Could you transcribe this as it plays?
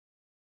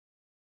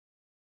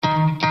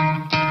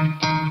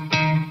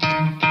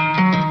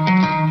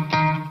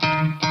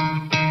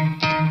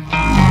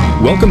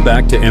Welcome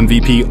back to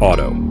MVP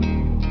Auto.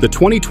 The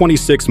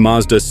 2026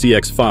 Mazda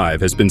CX-5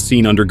 has been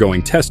seen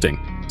undergoing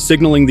testing,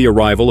 signaling the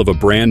arrival of a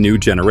brand new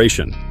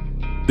generation.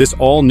 This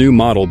all-new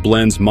model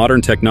blends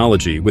modern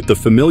technology with the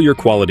familiar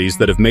qualities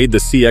that have made the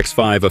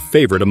CX-5 a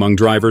favorite among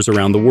drivers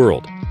around the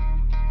world.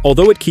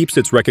 Although it keeps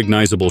its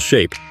recognizable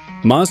shape,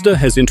 Mazda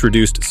has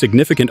introduced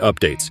significant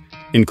updates,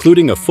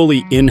 including a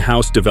fully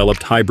in-house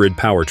developed hybrid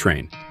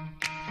powertrain.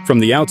 From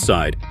the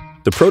outside,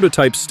 the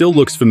prototype still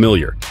looks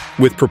familiar,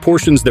 with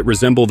proportions that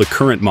resemble the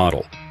current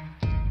model.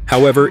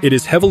 However, it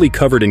is heavily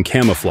covered in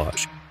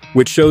camouflage,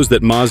 which shows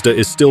that Mazda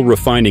is still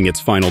refining its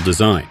final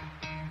design.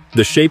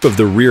 The shape of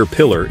the rear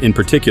pillar, in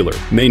particular,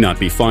 may not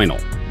be final,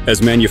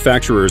 as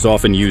manufacturers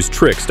often use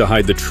tricks to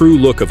hide the true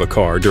look of a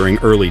car during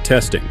early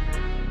testing.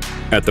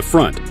 At the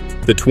front,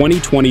 the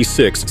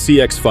 2026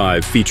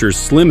 CX-5 features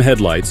slim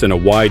headlights and a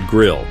wide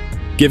grille,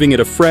 giving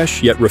it a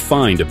fresh yet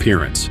refined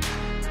appearance.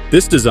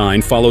 This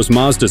design follows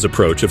Mazda's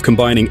approach of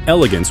combining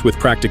elegance with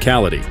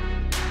practicality.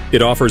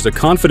 It offers a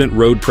confident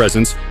road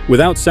presence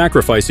without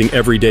sacrificing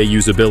everyday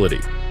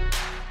usability.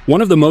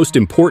 One of the most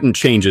important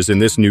changes in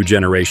this new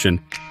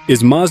generation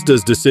is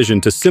Mazda's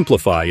decision to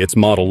simplify its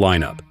model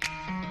lineup.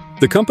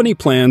 The company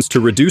plans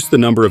to reduce the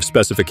number of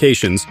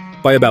specifications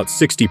by about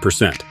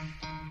 60%.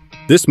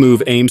 This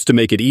move aims to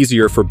make it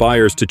easier for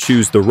buyers to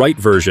choose the right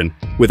version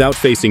without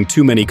facing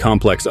too many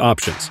complex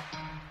options.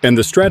 And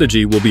the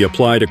strategy will be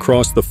applied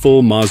across the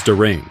full Mazda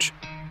range.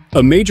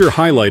 A major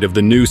highlight of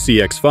the new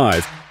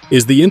CX-5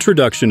 is the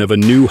introduction of a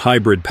new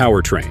hybrid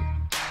powertrain.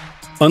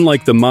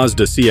 Unlike the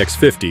Mazda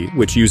CX-50,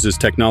 which uses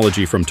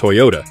technology from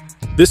Toyota,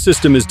 this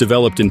system is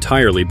developed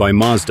entirely by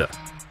Mazda.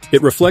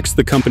 It reflects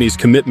the company's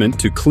commitment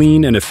to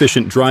clean and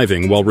efficient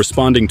driving while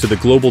responding to the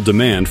global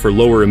demand for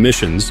lower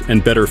emissions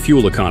and better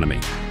fuel economy.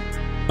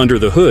 Under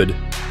the hood,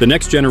 the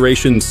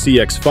next-generation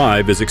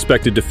CX-5 is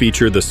expected to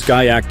feature the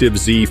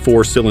Skyactiv-Z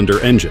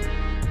four-cylinder engine.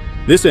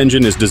 This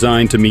engine is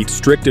designed to meet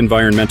strict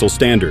environmental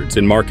standards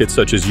in markets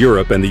such as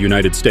Europe and the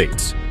United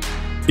States.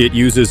 It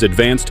uses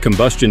advanced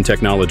combustion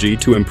technology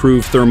to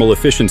improve thermal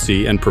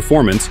efficiency and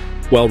performance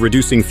while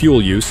reducing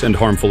fuel use and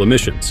harmful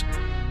emissions.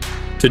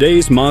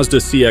 Today's Mazda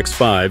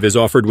CX-5 is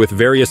offered with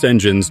various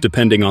engines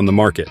depending on the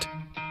market,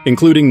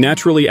 including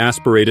naturally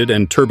aspirated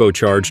and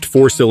turbocharged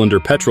four-cylinder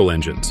petrol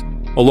engines,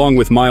 along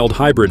with mild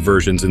hybrid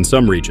versions in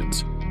some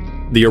regions.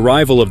 The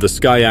arrival of the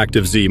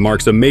Skyactiv-Z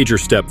marks a major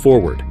step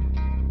forward.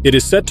 It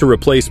is set to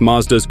replace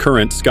Mazda's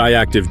current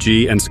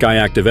Skyactiv-G and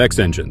Skyactiv-X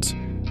engines,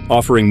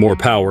 offering more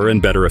power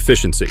and better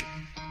efficiency.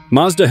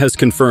 Mazda has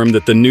confirmed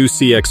that the new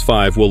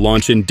CX-5 will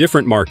launch in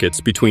different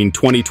markets between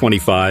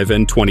 2025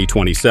 and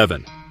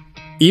 2027.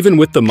 Even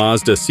with the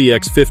Mazda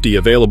CX-50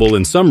 available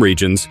in some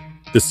regions,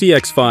 the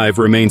CX-5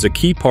 remains a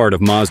key part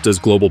of Mazda's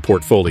global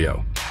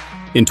portfolio.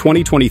 In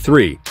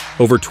 2023,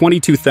 over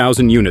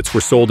 22,000 units were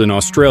sold in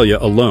Australia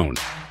alone,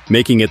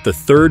 making it the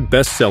third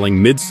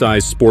best-selling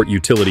mid-size sport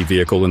utility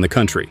vehicle in the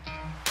country.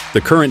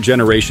 The current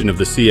generation of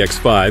the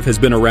CX-5 has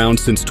been around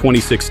since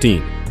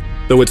 2016,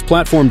 though its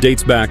platform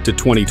dates back to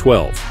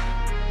 2012.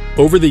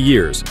 Over the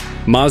years,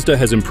 Mazda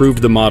has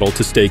improved the model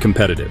to stay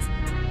competitive.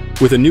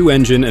 With a new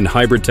engine and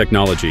hybrid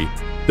technology,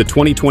 the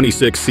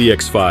 2026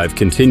 CX-5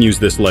 continues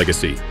this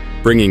legacy,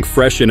 bringing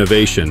fresh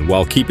innovation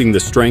while keeping the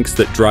strengths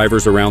that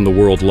drivers around the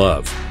world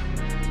love.